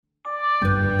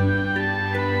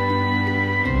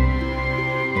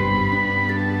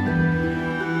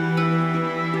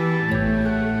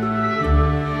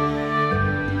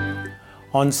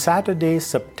On Saturday,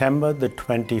 September the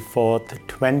 24th,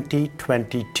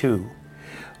 2022,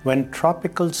 when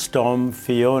Tropical Storm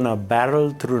Fiona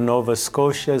barreled through Nova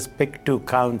Scotia's Pictou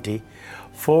County,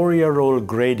 4-year-old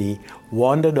Grady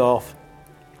wandered off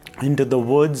into the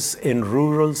woods in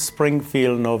rural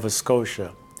Springfield, Nova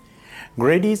Scotia.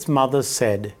 Grady's mother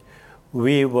said,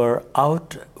 "We were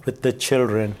out with the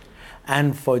children,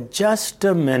 and for just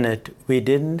a minute we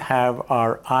didn't have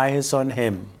our eyes on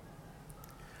him."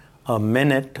 A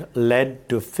minute led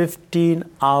to 15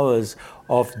 hours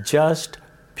of just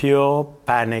pure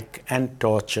panic and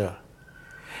torture.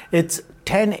 It's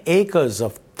 10 acres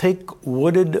of thick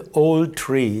wooded old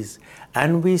trees,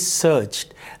 and we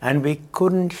searched and we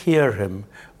couldn't hear him.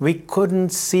 We couldn't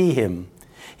see him.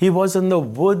 He was in the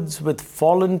woods with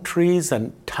fallen trees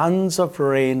and tons of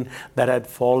rain that had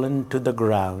fallen to the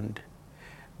ground.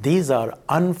 These are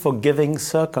unforgiving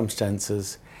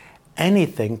circumstances.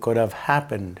 Anything could have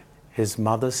happened, his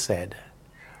mother said.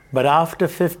 But after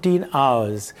 15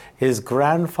 hours, his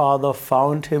grandfather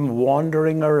found him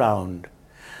wandering around.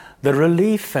 The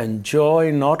relief and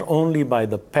joy, not only by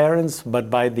the parents but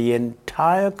by the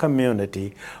entire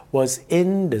community, was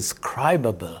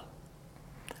indescribable.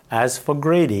 As for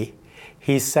Grady,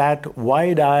 he sat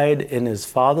wide-eyed in his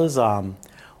father's arm,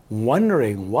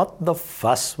 wondering what the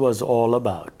fuss was all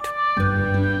about.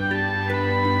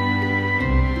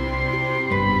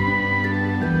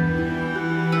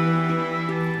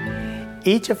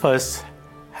 Each of us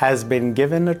has been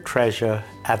given a treasure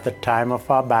at the time of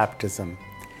our baptism.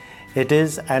 It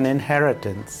is an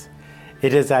inheritance.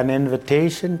 It is an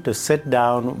invitation to sit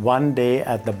down one day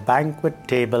at the banquet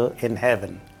table in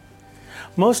heaven.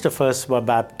 Most of us were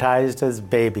baptized as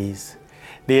babies.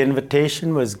 The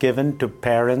invitation was given to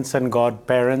parents and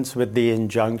godparents with the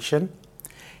injunction,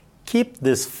 "Keep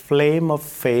this flame of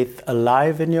faith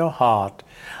alive in your heart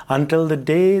until the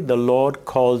day the Lord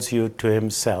calls you to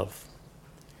Himself."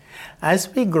 As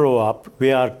we grow up,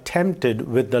 we are tempted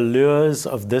with the lures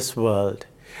of this world.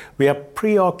 We are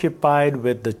preoccupied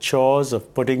with the chores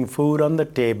of putting food on the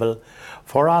table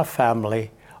for our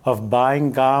family, of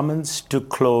buying garments to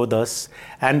clothe us,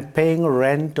 and paying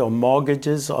rent or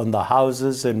mortgages on the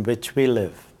houses in which we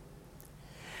live.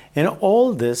 In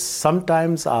all this,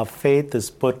 sometimes our faith is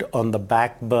put on the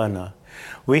back burner.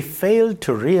 We fail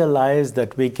to realize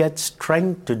that we get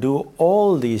strength to do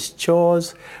all these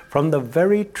chores from the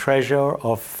very treasure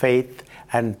of faith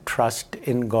and trust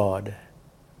in God.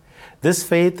 This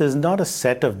faith is not a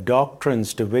set of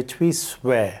doctrines to which we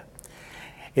swear.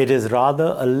 It is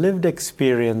rather a lived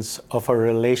experience of a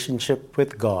relationship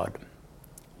with God.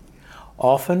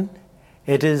 Often,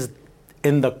 it is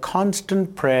in the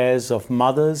constant prayers of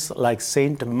mothers like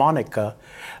Saint Monica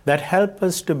that help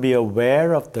us to be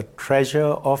aware of the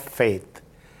treasure of faith.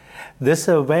 This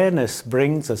awareness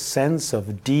brings a sense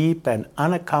of deep and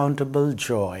unaccountable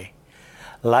joy.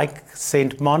 Like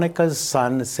Saint Monica's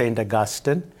son, Saint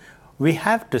Augustine, we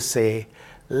have to say,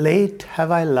 "Late have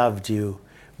I loved you,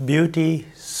 beauty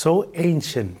so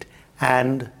ancient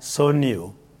and so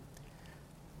new."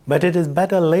 But it is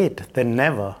better late than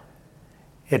never.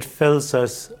 It fills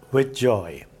us with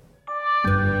joy.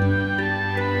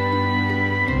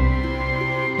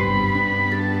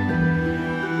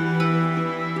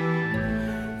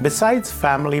 Besides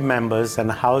family members and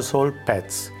household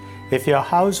pets, if your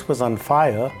house was on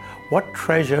fire, what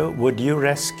treasure would you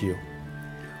rescue?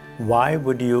 Why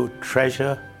would you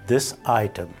treasure this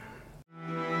item?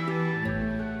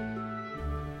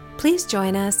 Please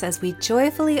join us as we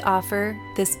joyfully offer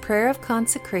this prayer of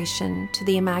consecration to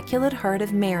the Immaculate Heart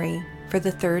of Mary for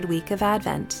the third week of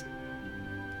Advent.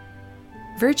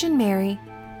 Virgin Mary,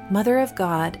 Mother of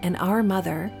God and our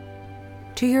Mother,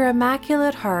 to your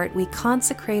Immaculate Heart we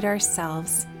consecrate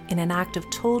ourselves in an act of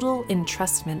total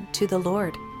entrustment to the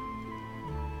Lord.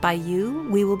 By you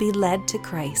we will be led to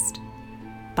Christ.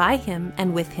 By Him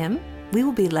and with Him we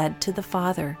will be led to the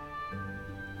Father.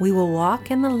 We will walk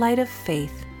in the light of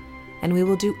faith, and we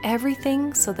will do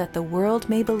everything so that the world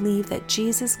may believe that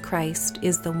Jesus Christ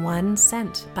is the one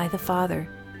sent by the Father.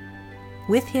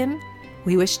 With Him,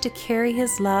 we wish to carry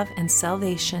His love and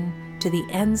salvation to the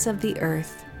ends of the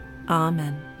earth.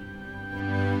 Amen.